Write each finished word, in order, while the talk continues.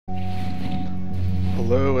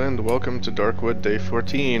Hello and welcome to Darkwood Day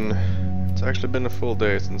 14. It's actually been a full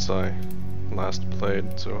day since I last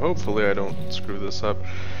played, so hopefully I don't screw this up.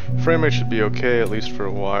 Frame rate should be okay, at least for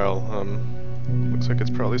a while. Looks like it's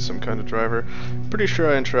probably some kind of driver. Pretty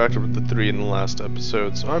sure I interacted with the 3 in the last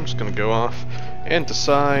episode, so I'm just gonna go off and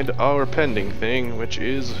decide our pending thing, which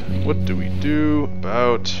is, what do we do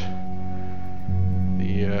about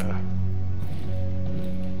the,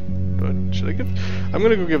 should I give? I'm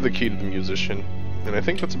gonna go give the key to the musician, and I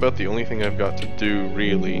think that's about the only thing I've got to do,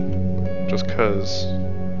 really. Just cause,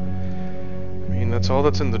 I mean, that's all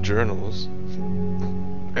that's in the journals.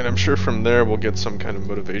 And I'm sure from there we'll get some kind of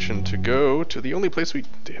motivation to go to the only place we,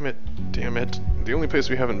 damn it, the only place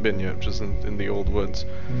we haven't been yet, which is in the old woods.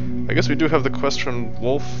 I guess we do have the quest from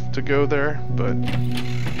Wolf to go there, but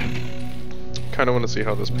kinda wanna see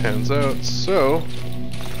how this pans out, so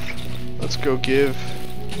let's go give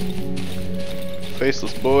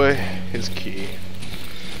Faceless Boy his key.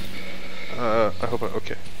 I hope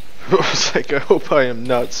okay. I was like, I hope I am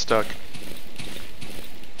not stuck.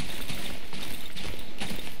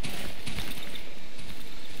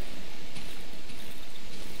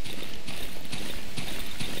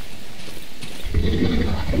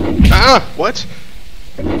 Ah! What?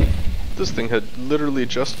 This thing had literally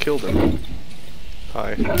just killed him.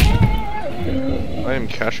 Hi. I am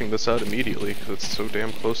cashing this out immediately because it's so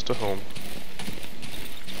damn close to home.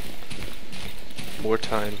 More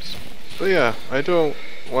times. But yeah, I don't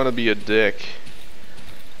want to be a dick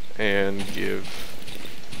and give...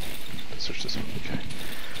 Search this one, okay.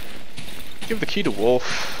 Give the key to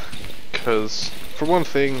Wolf, because for one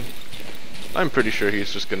thing, I'm pretty sure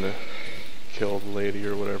he's just gonna kill the lady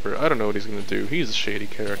or whatever. I don't know what he's gonna do. He's a shady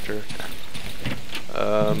character.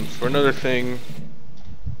 For another thing...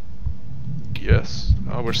 Yes.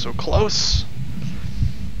 Oh, we're so close!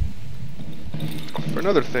 For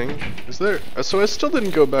another thing, is there... So I still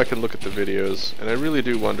didn't go back and look at the videos, and I really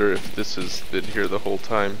do wonder if this has been here the whole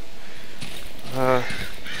time.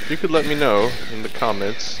 You could let me know in the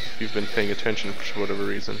comments if you've been paying attention for whatever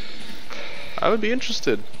reason. I would be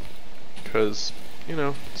interested, because, you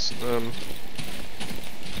know, it's,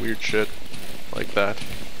 weird shit like that.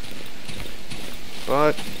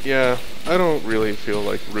 But, yeah, I don't really feel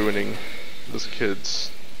like ruining this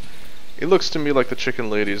kid's... It looks to me like the chicken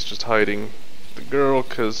lady is just hiding the girl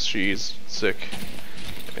because she's sick,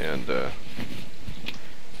 and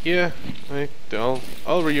yeah,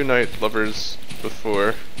 I'll reunite lovers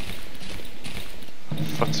before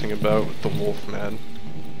futzing about with the Wolfman.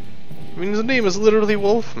 I mean, his name is literally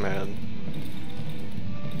Wolfman.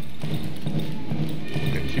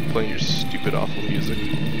 I'm gonna keep playing your stupid, awful music.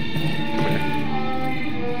 Come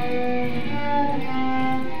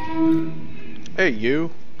here. Hey,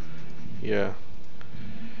 you. Yeah.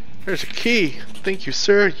 There's a key! Thank you,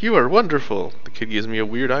 sir. You are wonderful. The kid gives me a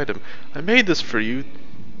weird item. I made this for you.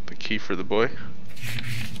 The key for the boy.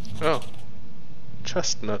 Oh.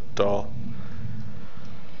 Chestnut doll.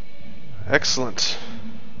 Excellent.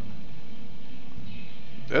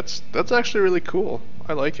 That's actually really cool.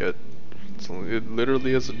 I like it. It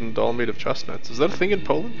literally is a doll made of chestnuts. Is that a thing in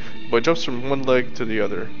Poland? The boy jumps from one leg to the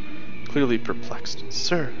other, clearly perplexed.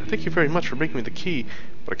 Sir, thank you very much for bringing me the key,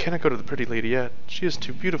 but I cannot go to the pretty lady yet. She is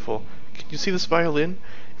too beautiful. Can you see this violin?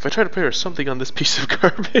 If I try to play her something on this piece of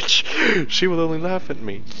garbage, she will only laugh at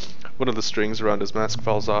me. One of the strings around his mask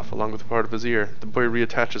falls off, along with part of his ear. The boy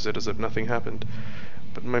reattaches it as if nothing happened.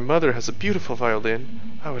 But my mother has a beautiful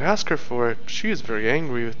violin. I would ask her for it. She is very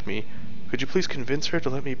angry with me. Could you please convince her to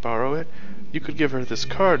let me borrow it? You could give her this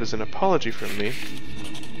card as an apology from me.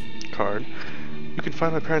 Card. You can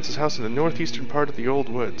find my parents' house in the northeastern part of the old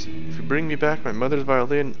woods. If you bring me back my mother's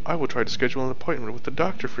violin, I will try to schedule an appointment with the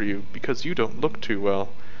doctor for you, because you don't look too well.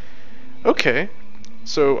 Okay,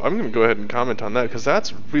 so I'm going to go ahead and comment on that, because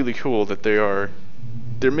that's really cool that they're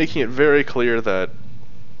making it very clear that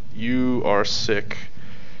you are sick,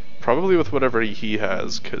 probably with whatever he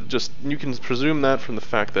has. Just, you can presume that from the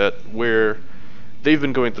fact that where they've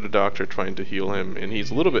been going to the doctor trying to heal him, and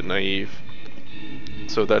he's a little bit naive.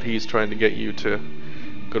 So that he's trying to get you to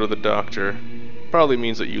go to the doctor probably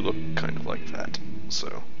means that you look kind of like that.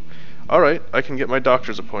 So, alright, I can get my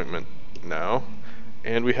doctor's appointment now.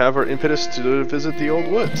 And we have our impetus to visit the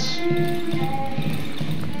old woods.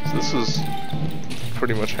 So this is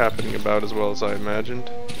pretty much happening about as well as I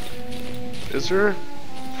imagined. Is there...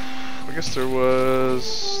 I guess there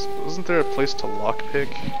was... Wasn't there a place to lockpick?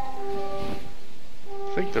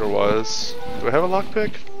 I think there was. Do I have a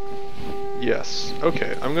lockpick? Yes.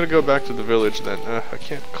 Okay, I'm gonna go back to the village then. I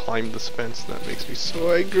can't climb this fence, that makes me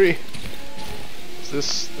so angry. Is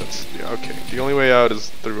this... that's... yeah, okay. The only way out is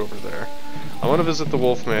through over there. I want to visit the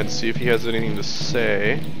Wolfman to see if he has anything to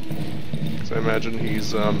say. Because I imagine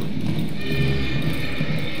he's,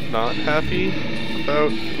 not happy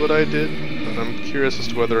about what I did. But I'm curious as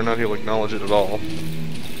to whether or not he'll acknowledge it at all.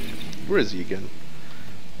 Where is he again?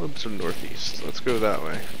 Whoops, northeast. Let's go that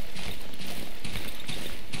way.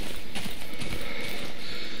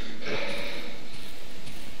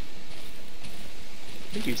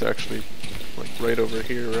 I think he's actually, like, right over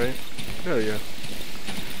here, right? Oh, yeah.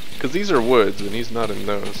 Because these are woods, and he's not in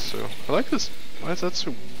those, so... I like this. Why is that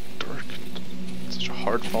so dark? It's such a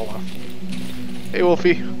hard fall off. Hey,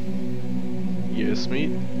 Wolfie. Yes,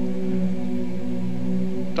 meat.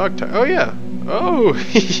 Dog tag. Oh, yeah. Oh,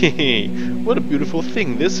 what a beautiful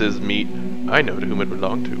thing this is, meat. I know to whom it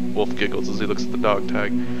belonged to. Wolf giggles as he looks at the dog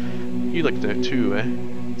tag. You like to know too, eh?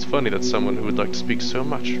 It's funny that someone who would like to speak so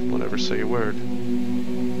much will never say a word.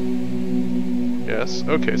 Yes,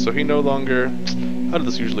 okay, so he no longer... How did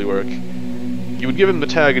this usually work? You would give him the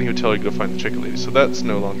tag and he would tell you to go find the chicken lady, so that's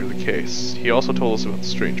no longer the case. He also told us about the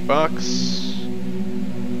strange box.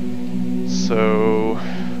 So...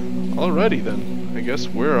 Alrighty then. I guess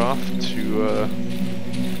we're off to,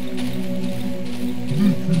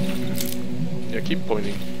 Yeah, keep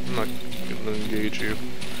pointing. I'm not gonna engage you.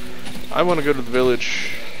 I want to go to the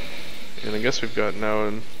village, and I guess we've got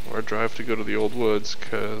now our drive to go to the Old Woods,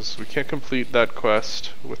 because we can't complete that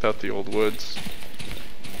quest without the Old Woods.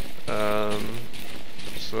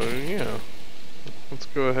 So yeah, let's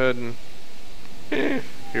go ahead and...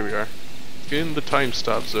 here we are. In the time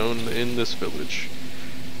stop zone in this village.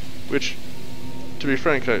 Which, to be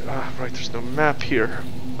frank, right, there's no map here.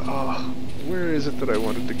 Where is it that I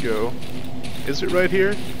wanted to go? Is it right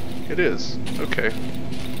here? It is. Okay.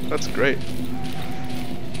 That's great.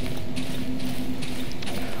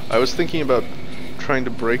 I was thinking about trying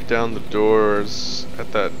to break down the doors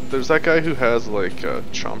at that... There's that guy who has, like, a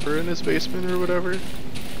chomper in his basement or whatever.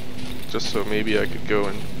 Just so maybe I could go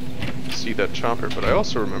and see that chomper. But I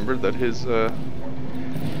also remembered that his, the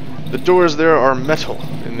doors there are metal,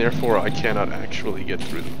 and therefore I cannot actually get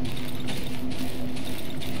through them.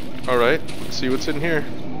 Alright, let's see what's in here.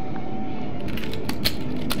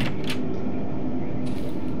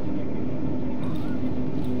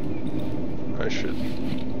 I should...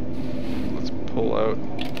 Let's pull out...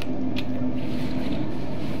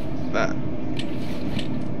 that.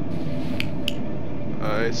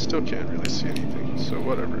 I still can't really see anything, so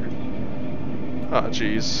whatever. Ah,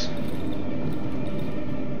 jeez.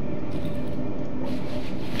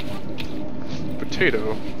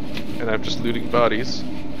 Potato, and I'm just looting bodies.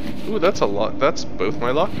 Ooh, that's a lot. That's both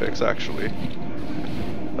my lockpicks, actually.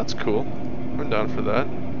 That's cool. I'm down for that.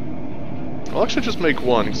 I'll actually just make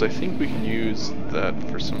one, because I think we can use that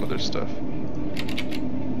for some other stuff.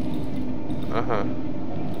 Uh-huh.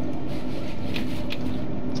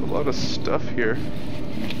 There's a lot of stuff here.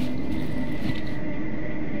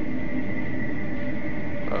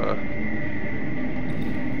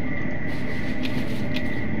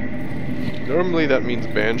 Normally that means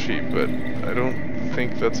banshee, but I don't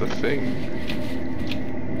think that's a thing.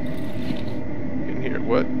 In here,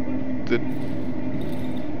 what? Did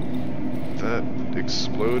that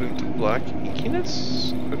explode into black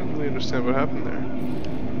inkiness? I don't really understand what happened there.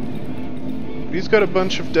 He's got a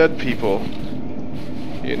bunch of dead people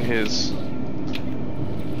in his...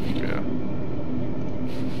 yeah.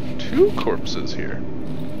 2 corpses here.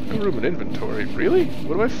 No room in inventory. Really?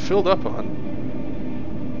 What am I filled up on?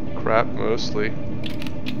 Crap, mostly.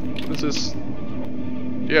 What is this?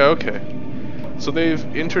 Yeah, okay. So they've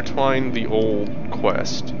intertwined the old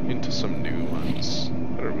quest into some new ones.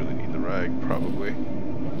 I don't really need the rag, probably.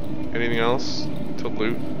 Anything else to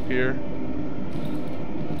loot here?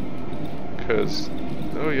 Because,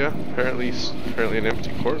 oh yeah, apparently an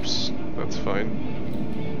empty corpse. That's fine.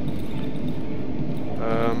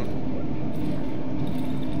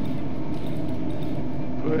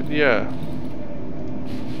 But yeah.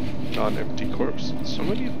 Non-empty corpse. So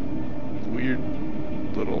many weird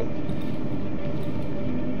little...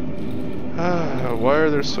 why are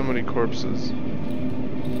there so many corpses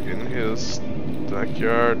in his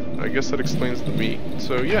backyard? I guess that explains the meat.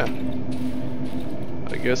 So yeah.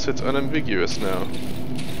 I guess it's unambiguous now.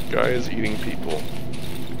 Guy is eating people.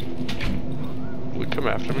 Will it come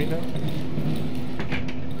after me now?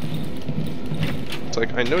 It's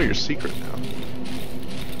like, I know your secret now.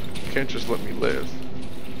 You can't just let me live.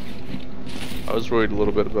 I was worried a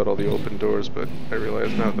little bit about all the open doors, but I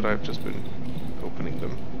realize now that I've just been opening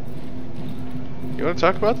them. You want to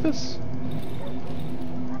talk about this?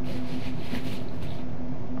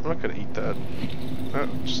 I'm not gonna eat that. That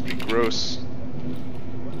would just be gross.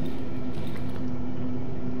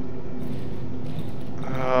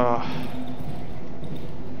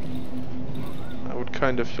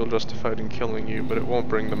 kind of feel justified in killing you, but it won't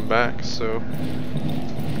bring them back, so...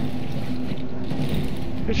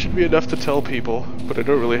 It should be enough to tell people, but I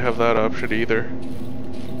don't really have that option either.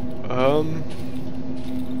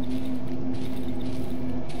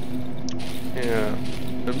 Yeah.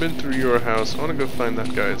 I've been through your house. I want to go find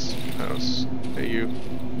that guy's house. Hey, you.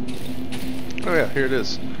 Oh yeah, here it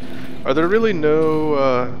is. Are there really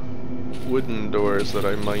no, wooden doors that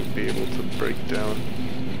I might be able to break down?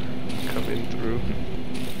 Come in through?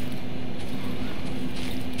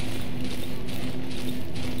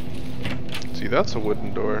 See, that's a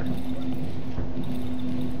wooden door.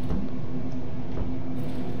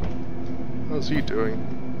 How's he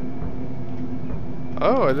doing?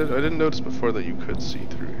 Oh, I didn't notice before that you could see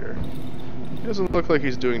through here. He doesn't look like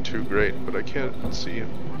he's doing too great, but I can't see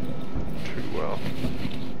him too well.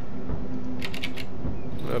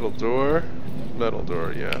 Metal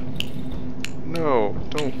door, yeah. No,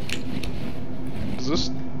 don't. Does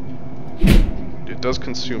this... It does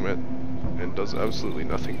consume it, and does absolutely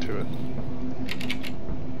nothing to it.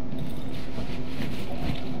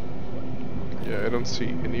 Yeah, I don't see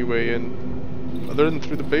any way in, other than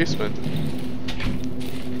through the basement.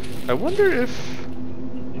 I wonder if...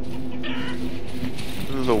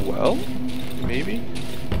 the well? Maybe?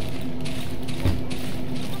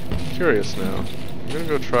 Curious now. I'm gonna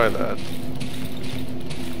go try that.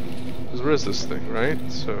 Because where is this thing, right?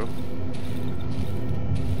 So...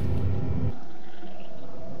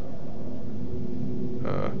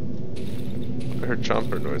 I heard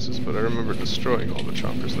chomper noises, but I remember destroying all the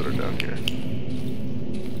chompers that are down here.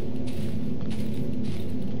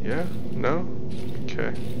 Yeah? No?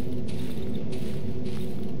 Okay.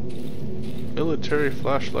 Military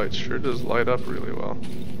flashlight sure does light up really well.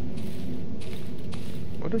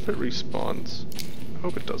 What if it respawns? I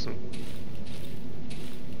hope it doesn't.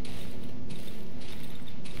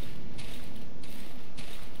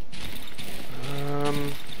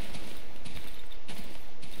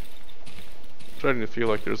 Starting to feel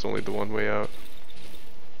like there's only the one way out.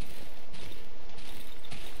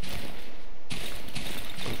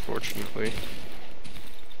 Unfortunately.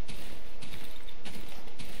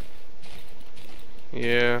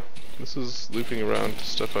 Yeah, this is looping around to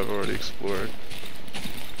stuff I've already explored.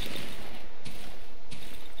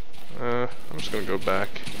 I'm just gonna go back.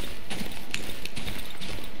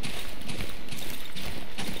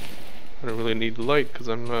 I don't really need light because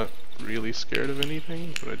I'm not really scared of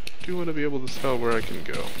anything, but I do want to be able to tell where I can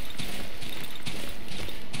go.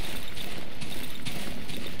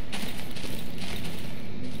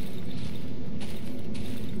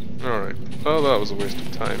 Alright, well that was a waste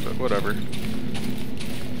of time, but whatever.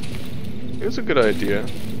 It was a good idea.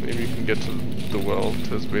 Maybe you can get to the well, to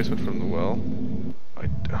his basement from the well.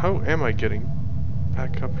 How am I getting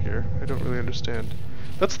back up here? I don't really understand.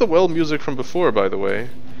 That's the well music from before, by the way.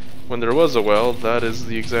 When there was a well, that is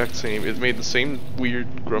the exact same. It made the same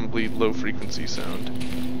weird, grumbly, low frequency sound.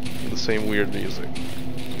 The same weird music.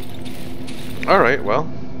 Alright, well.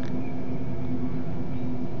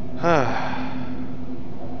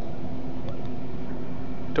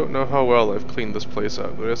 Don't know how well I've cleaned this place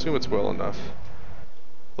out, but I assume it's well enough.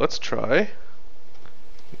 Let's try.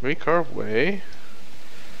 Make our way.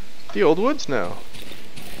 The old woods now.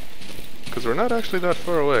 Because we're not actually that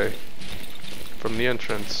far away from the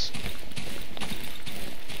entrance.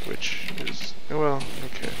 Which is... well,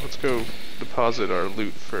 okay, let's go deposit our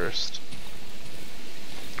loot first.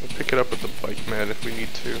 We'll pick it up with the bike man if we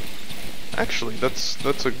need to. Actually,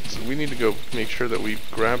 we need to go make sure that we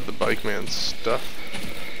grab the bike man's stuff.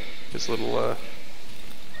 His little,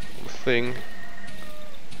 thing.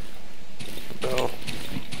 The bell.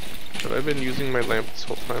 Have I been using my lamp this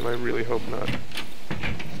whole time? I really hope not.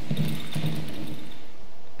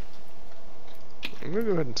 I'm gonna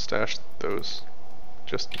go ahead and stash those,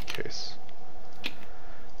 just in case.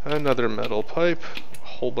 Another metal pipe, a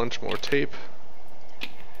whole bunch more tape.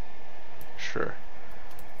 Sure.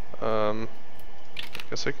 I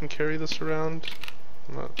guess I can carry this around.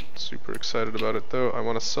 I'm not super excited about it though. I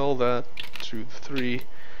want to sell that to the 3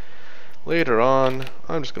 later on.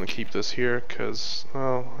 I'm just gonna keep this here because,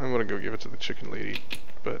 well, I'm gonna go give it to the chicken lady,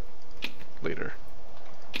 but later.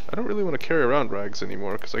 I don't really want to carry around rags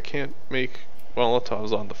anymore because I can't make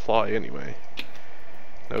Molotovs on the fly anyway.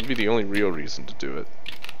 That would be the only real reason to do it.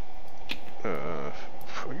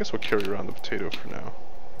 I guess we'll carry around the potato for now,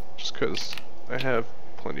 just because I have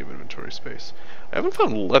plenty of inventory space. I haven't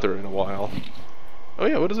found leather in a while. Oh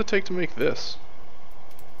yeah, what does it take to make this?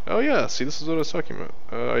 Oh yeah, see, this is what I was talking about.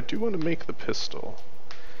 I do want to make the pistol.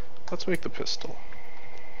 Let's make the pistol.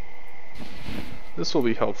 This will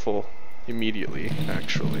be helpful immediately,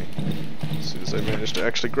 actually. As soon as I manage to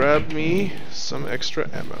actually grab me some extra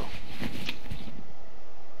ammo.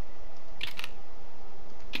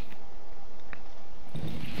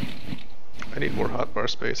 I need more hotbar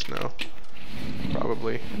space now.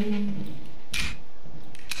 Probably.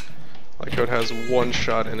 Like how it has one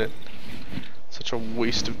shot in it. Such a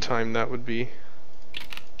waste of time that would be.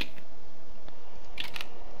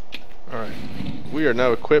 Alright. We are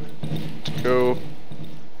now equipped to go...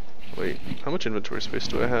 Wait, how much inventory space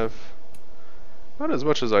do I have? Not as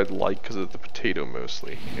much as I'd like because of the potato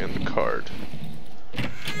mostly, and the card.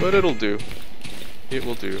 But it'll do. It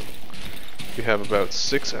will do. We have about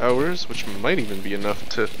 6 hours, which might even be enough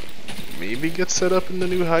to maybe get set up in the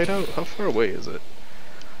new hideout. How far away is it?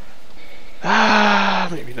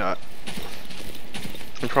 Maybe not.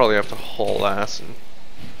 We'll probably have to haul ass and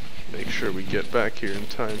make sure we get back here in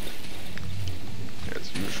time.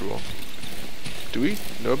 As usual. Do we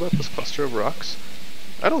know about this cluster of rocks?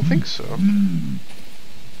 I don't think so.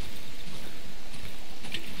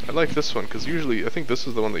 I like this one, because usually, I think this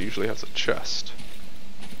is the one that usually has a chest.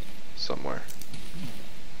 Somewhere.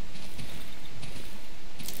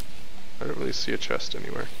 I don't really see a chest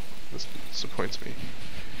anywhere. This disappoints me.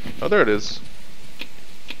 Oh, there it is.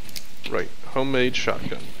 Right, homemade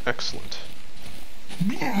shotgun. Excellent.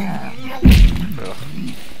 Ugh.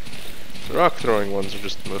 The rock throwing ones are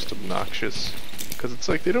just the most obnoxious. Because it's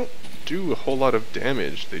like they don't do a whole lot of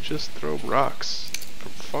damage. They just throw rocks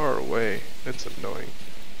from far away. It's annoying.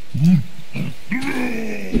 I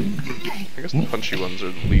guess the punchy ones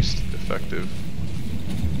are the least effective.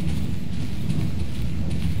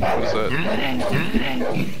 What is that?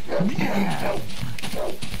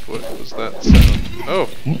 What was that sound? Oh,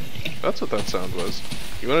 that's what that sound was.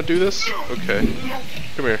 You wanna do this? Okay.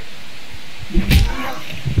 Come here.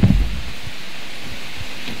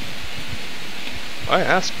 I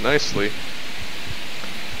asked nicely.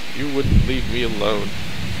 You wouldn't leave me alone.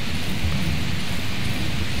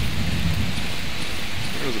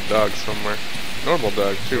 There's a dog somewhere. Normal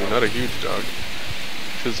dog too, not a huge dog.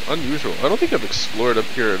 Which is unusual. I don't think I've explored up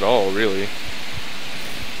here at all, really.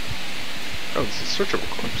 Oh, it's a searchable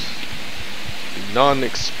corpse. The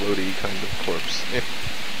non-explodey kind of corpse.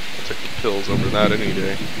 I'll take the pills over that any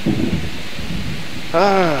day.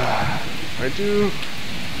 I do...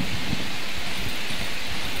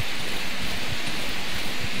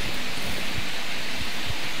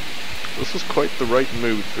 This is quite the right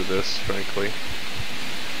mood for this, frankly.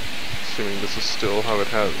 Assuming this is still how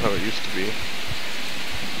it used to be.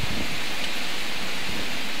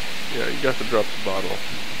 Yeah, you got to drop the bottle.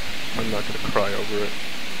 I'm not gonna cry over it.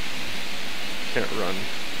 Can't run.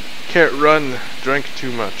 Can't run! Drank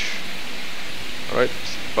too much. Alright,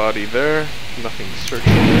 body there. Nothing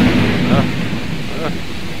searching there.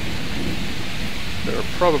 There are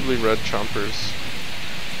probably red chompers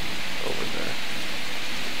over there.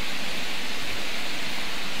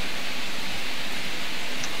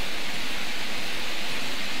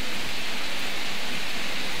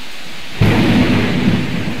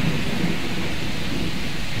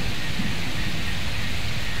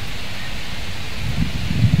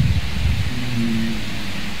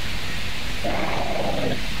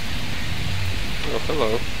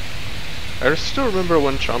 Hello. I still remember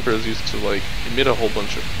when chompers used to like emit a whole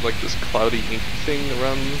bunch of like this cloudy ink thing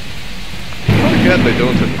around them. I forget they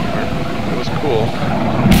don't anymore. It was cool.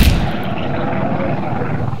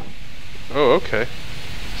 Oh, okay.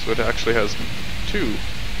 So it actually has two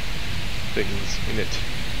things in it.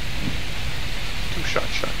 Two-shot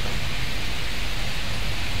shotgun.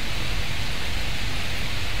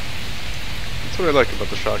 That's what I like about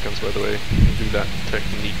the shotguns, by the way. You can do that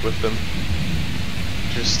technique with them.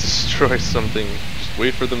 Just destroy something, just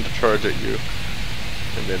wait for them to charge at you,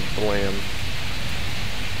 and then blam.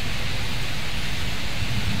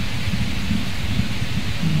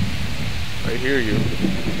 I hear you.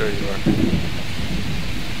 There you are.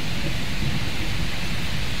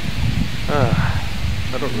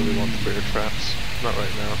 I don't really want the bear traps. Not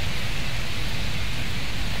right now.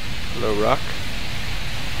 Hello, rock.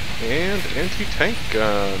 And anti-tank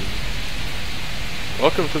gun.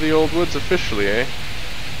 Welcome to the old woods officially, eh?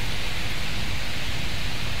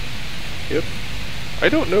 Yep. I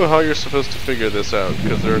don't know how you're supposed to figure this out,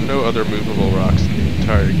 because there are no other movable rocks in the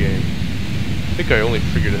entire game. I think I only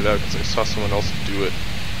figured it out because I saw someone else do it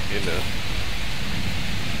in a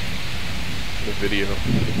video.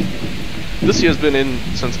 This has been in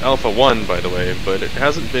since Alpha 1, by the way, but it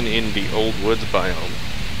hasn't been in the old woods biome.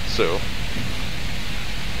 So,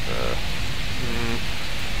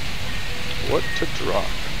 what to drop?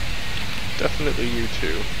 Definitely you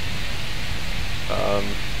two.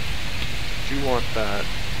 Do you want that?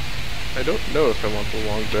 I don't know if I want the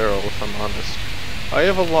long barrel, if I'm honest. I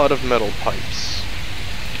have a lot of metal pipes.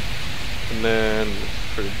 And then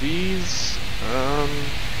for these,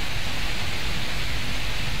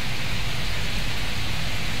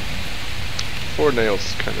 4 nails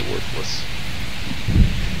is kind of worthless.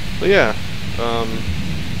 But yeah,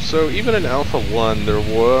 so even in Alpha 1 there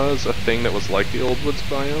was a thing that was like the Old Woods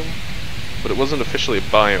biome, but it wasn't officially a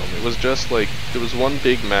biome. It was just like, there was one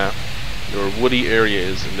big map, there were woody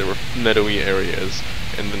areas and there were meadowy areas,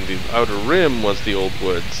 and then the outer rim was the Old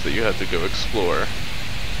Woods that you had to go explore.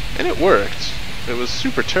 And it worked. It was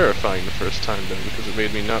super terrifying the first time though, because it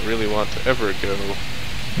made me not really want to ever go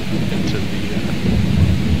into the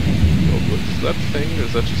Old Woods. Is that a thing, or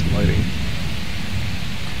is that just lighting?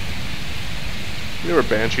 There were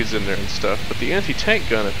banshees in there and stuff, but the anti-tank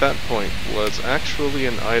gun at that point was actually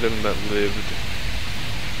an item that lived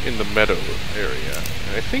in the meadow area.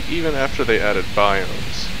 And I think even after they added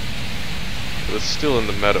biomes, it was still in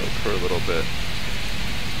the meadow for a little bit.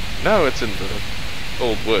 Now it's in the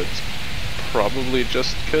Old Woods, probably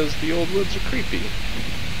just because the Old Woods are creepy.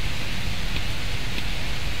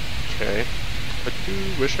 Okay, I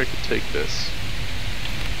do wish I could take this.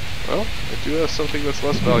 Well, I do have something that's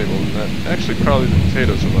less valuable than that. Actually, probably the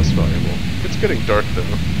potatoes are less valuable. It's getting dark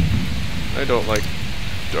though. I don't like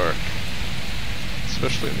dark,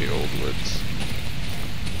 especially in the Old Woods.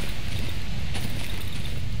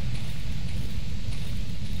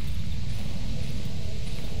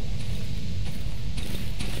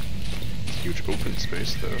 It's huge open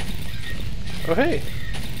space though. Oh hey!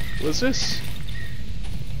 What is this?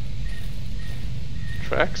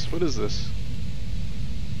 Tracks? What is this?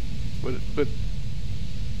 But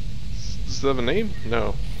does it have a name?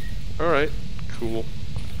 No. Alright, cool.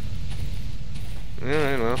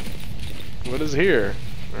 Alright, well. What is here?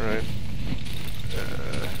 Alright.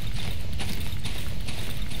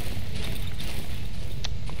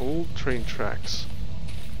 Old train tracks.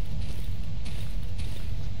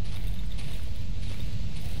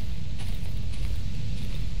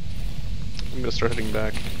 I'm gonna start heading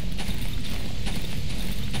back.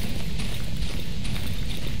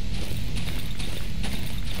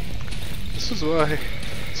 This is why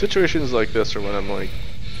situations like this are when I'm like,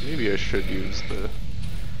 maybe I should use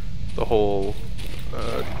the whole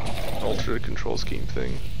alternate control scheme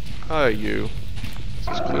thing. Hi, you.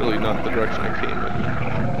 This is clearly not the direction I came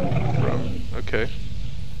in from. Okay.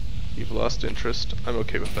 You've lost interest. I'm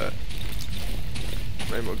okay with that.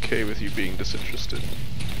 I'm okay with you being disinterested.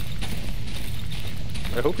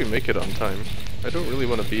 I hope we make it on time. I don't really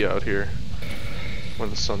want to be out here when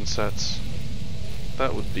the sun sets.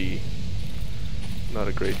 That would be not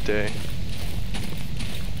a great day.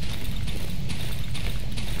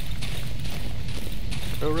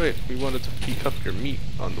 Oh right, we wanted to peek up your meat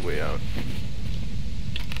on the way out.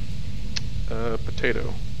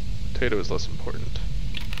 Potato. Potato is less important.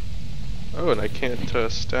 Oh, and I can't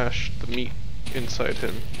stash the meat inside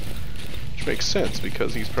him. Which makes sense,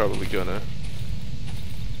 because he's probably gonna...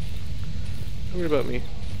 Don't worry about me.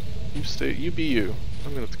 You be you.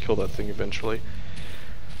 I'm gonna have to kill that thing eventually.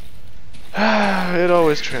 It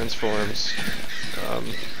always transforms.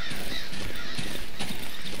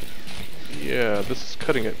 Yeah, this is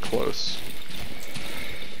cutting it close.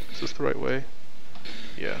 Is this the right way?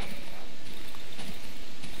 Yeah.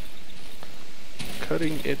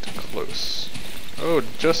 Cutting it close. Oh,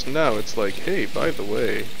 just now it's like, hey, by the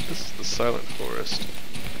way, this is the Silent Forest.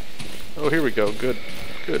 Oh, here we go. Good.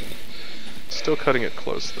 Good. Still cutting it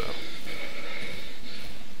close, though.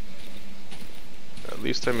 At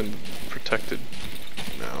least I'm protected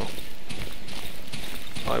now.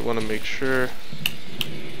 I want to make sure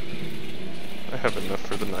I have enough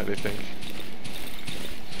for the night, I think.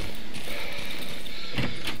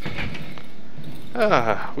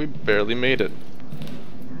 Ah, we barely made it.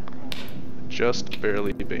 Just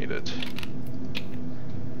barely made it.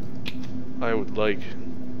 I would like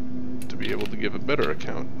to be able to give a better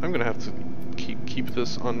account. I'm gonna have to keep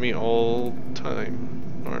this on me all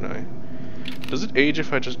time, aren't I? Does it age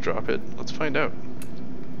if I just drop it? Let's find out.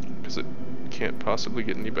 Because it can't possibly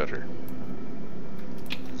get any better.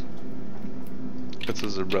 This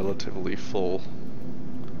is a relatively full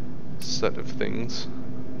set of things.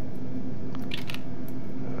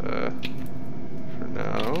 For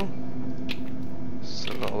now,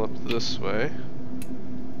 send all up this way.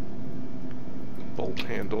 Bolt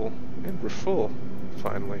handle, and we're full,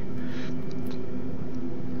 finally.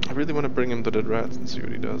 I really want to bring him to the rats and see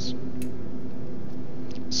what he does.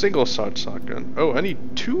 Single shotgun. Oh, I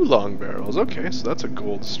need 2 long barrels. Okay, so that's a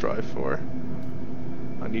goal to strive for.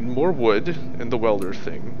 I need more wood and the welder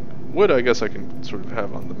thing. Wood, I guess I can sort of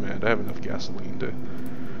have on demand. I have enough gasoline to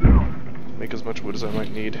make as much wood as I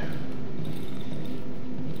might need.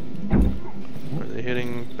 Are they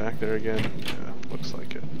hitting back there again? Yeah, looks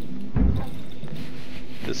like it.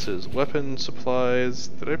 This is weapon supplies.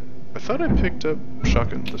 I thought I picked up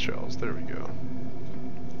shotgun the shells. There we go.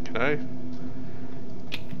 Can I?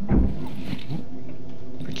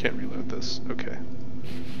 I can't reload this. Okay.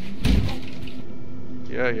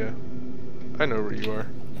 Yeah. I know where you are.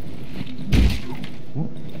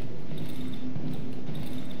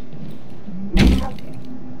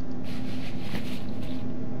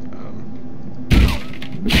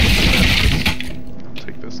 I'll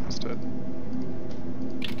take this instead.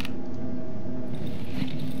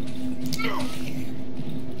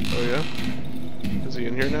 Oh yeah? Is he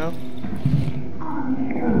in here now?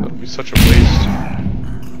 That would be such a waste.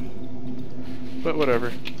 But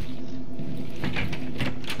whatever.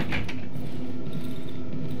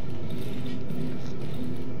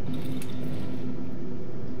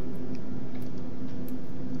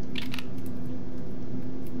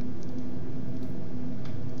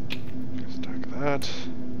 Stack that.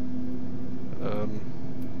 I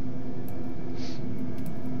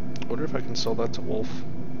wonder if I can sell that to Wolf,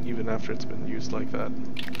 even after it's been used like that.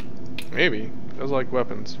 Maybe. Those like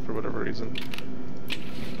weapons, for whatever reason.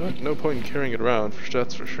 But no point in carrying it around,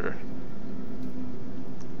 that's for sure.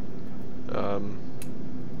 I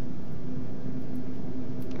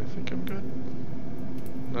think I'm good.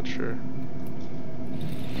 Not sure.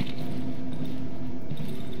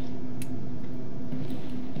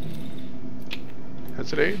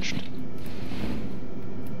 Has it aged?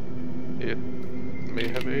 It may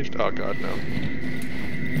have aged. Oh god, no.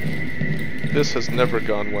 This has never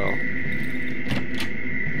gone well.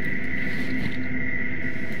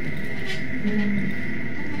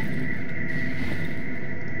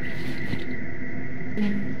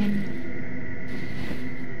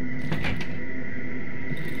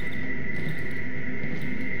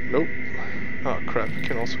 Nope. Oh crap, it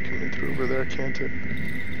can also come in through over there, can't it?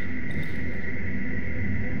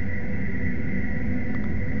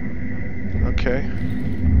 Okay.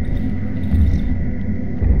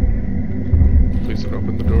 Please don't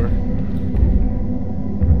open the door.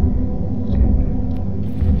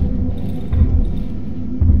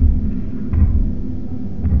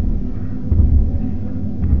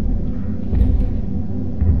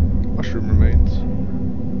 Mushroom remains.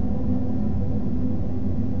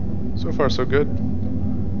 So far, so good.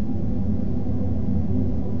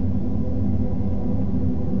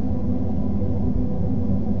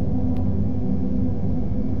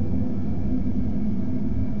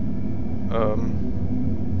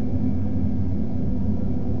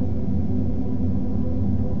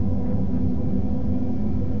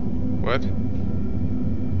 What? I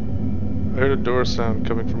heard a door sound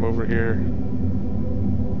coming from over here.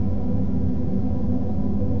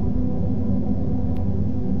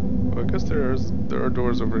 Well, I guess there are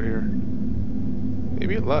doors over here.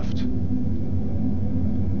 Maybe it left.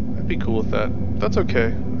 I'd be cool with that. That's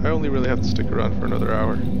okay. I only really have to stick around for another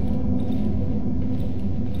hour.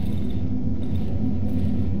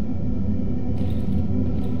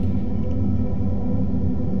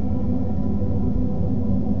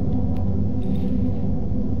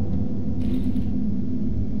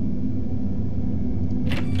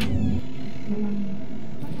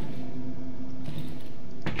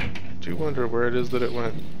 I wonder where it is that it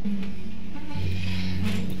went.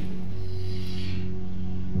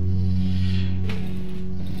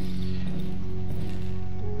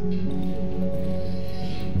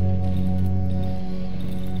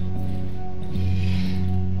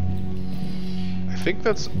 I think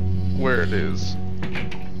that's where it is.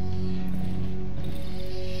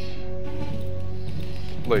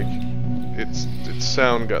 Like, its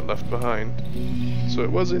sound got left behind. So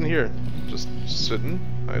it was in here, just sitting.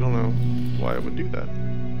 I don't know why I would do that.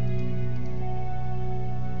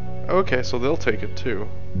 Okay, so they'll take it too.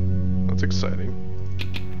 That's exciting.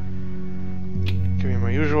 Give me my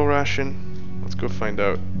usual ration. Let's go find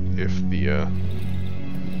out if the,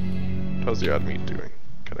 how's the odd meat doing?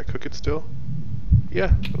 Can I cook it still?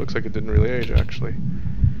 Yeah, it looks like it didn't really age, actually.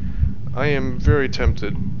 I am very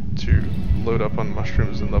tempted to load up on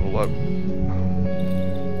mushrooms and level up.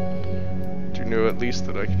 Do know at least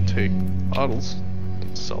that I can take bottles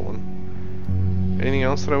and sell them. Anything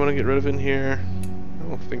else that I want to get rid of in here? I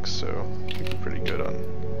don't think so. I think I'm pretty good on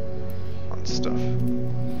stuff.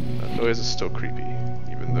 That noise is still creepy,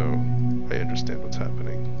 even though I understand what's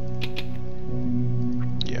happening.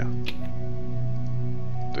 Yeah.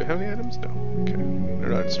 Do I have any items? No. Okay. They're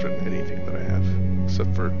not interested in anything that I have,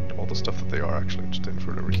 except for all the stuff that they are actually interested in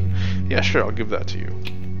for whatever reason. Yeah, sure, I'll give that to you.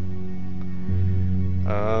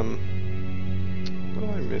 what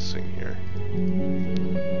am I missing here?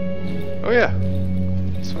 Oh yeah!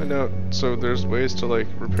 Let's find out. So there's ways to like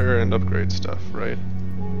repair and upgrade stuff, right?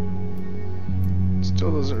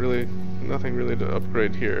 Still doesn't really, nothing really to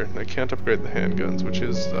upgrade here. I can't upgrade the handguns, which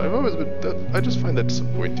is, I've always been, I just find that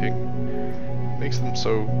disappointing. Makes them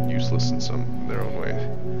so useless in their own way.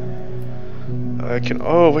 I can,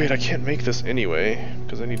 oh wait, I can't make this anyway,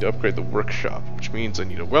 because I need to upgrade the workshop, which means I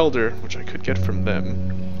need a welder, which I could get from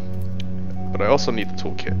them. But I also need the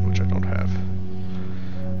toolkit, which I don't have.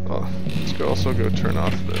 Well, let's also go turn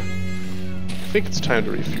off the, I think it's time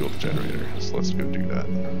to refuel the generator, so let's go do that.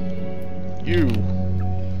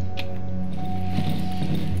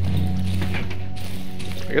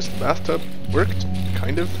 I guess the bathtub worked,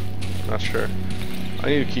 kind of. Not sure. I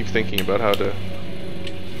need to keep thinking about how to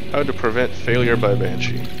prevent failure by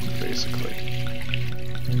Banshee, basically.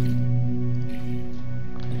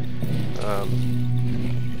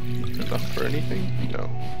 Enough for anything? No,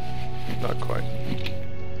 not quite.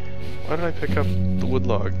 Why did I pick up the wood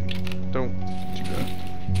log? Don't do that.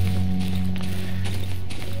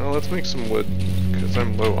 Well, let's make some wood, because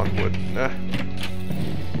I'm low on wood. Nah.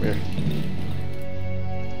 Come here.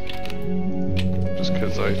 Just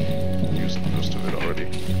because I used most of it already.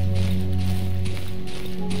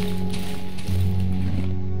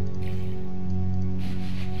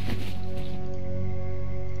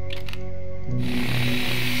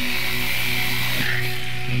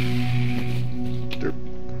 Derp.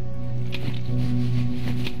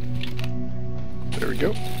 There we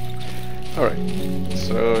go. Alright,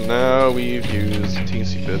 so now we've used a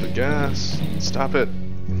teensy bit of gas. Stop it.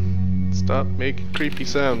 Stop making creepy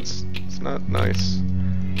sounds. It's not nice.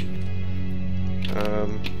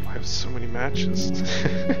 I have so many matches.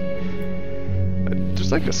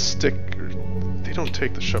 There's like a stick, or they don't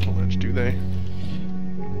take the shovel edge, do they?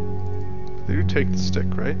 They do take the stick,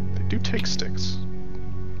 right? They do take sticks.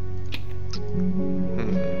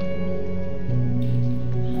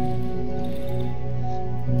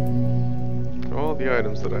 All the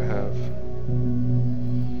items that I have.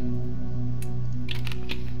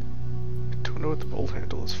 I don't know what the bolt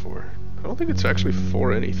handle is for. I don't think it's actually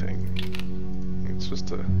for anything. It's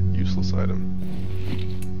just a useless item.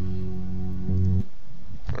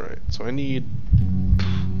 Alright, so I need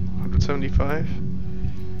 175?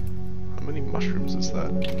 How many mushrooms is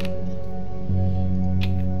that?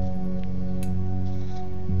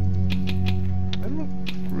 I don't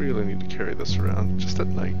really need to carry this around, just at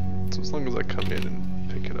night. So as long as I come in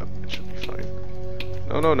and pick it up, it should be fine.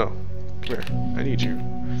 No, no, no. Come here. I need you.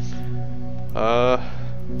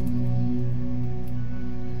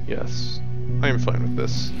 Yes. I am fine with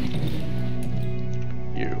this.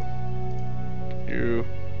 You.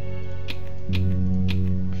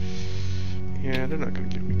 Yeah, they're not gonna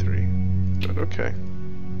give me 3. But okay.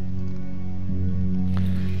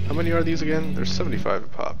 How many are these again? There's 75 a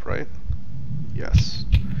pop, right? Yes.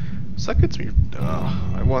 So that gets me...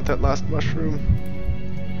 I want that last mushroom.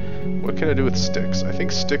 What can I do with sticks? I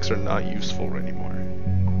think sticks are not useful anymore.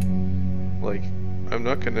 Like, I'm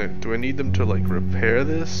not gonna... Do I need them to, like, repair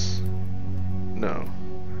this? No.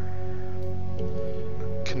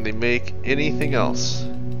 Can they make anything else?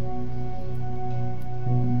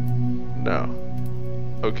 No.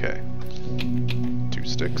 Okay. 2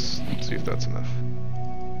 sticks. Let's see if that's enough.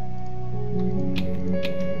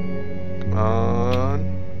 Come on.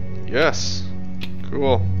 Yes!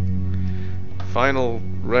 Cool. Final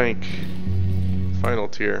rank. Final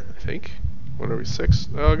tier, I think. What are we, 6?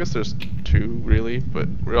 Oh, I guess there's 2, really, but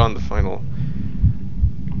we're on the final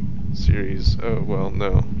series. Oh, well,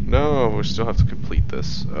 no. No, we still have to complete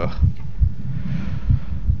this. Ugh.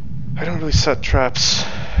 I don't really set traps.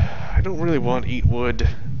 I don't really want to eat wood.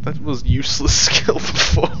 That was useless skill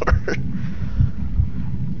before.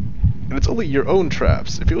 And it's only your own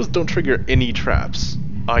traps. If it was don't trigger any traps,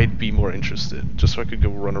 I'd be more interested, just so I could go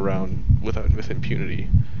run around with impunity.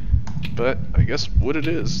 But I guess wood it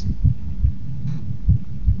is.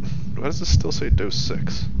 Why does this still say dose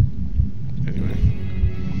 6? Anyway.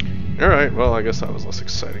 Alright, well I guess that was less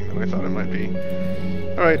exciting than I thought it might be.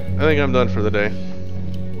 Alright, I think I'm done for the day.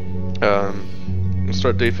 We'll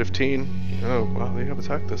start day 15. Oh, wow, they have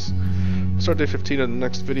attacked this. We'll start day 15 in the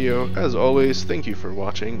next video. As always, thank you for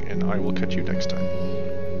watching, and I will catch you next time.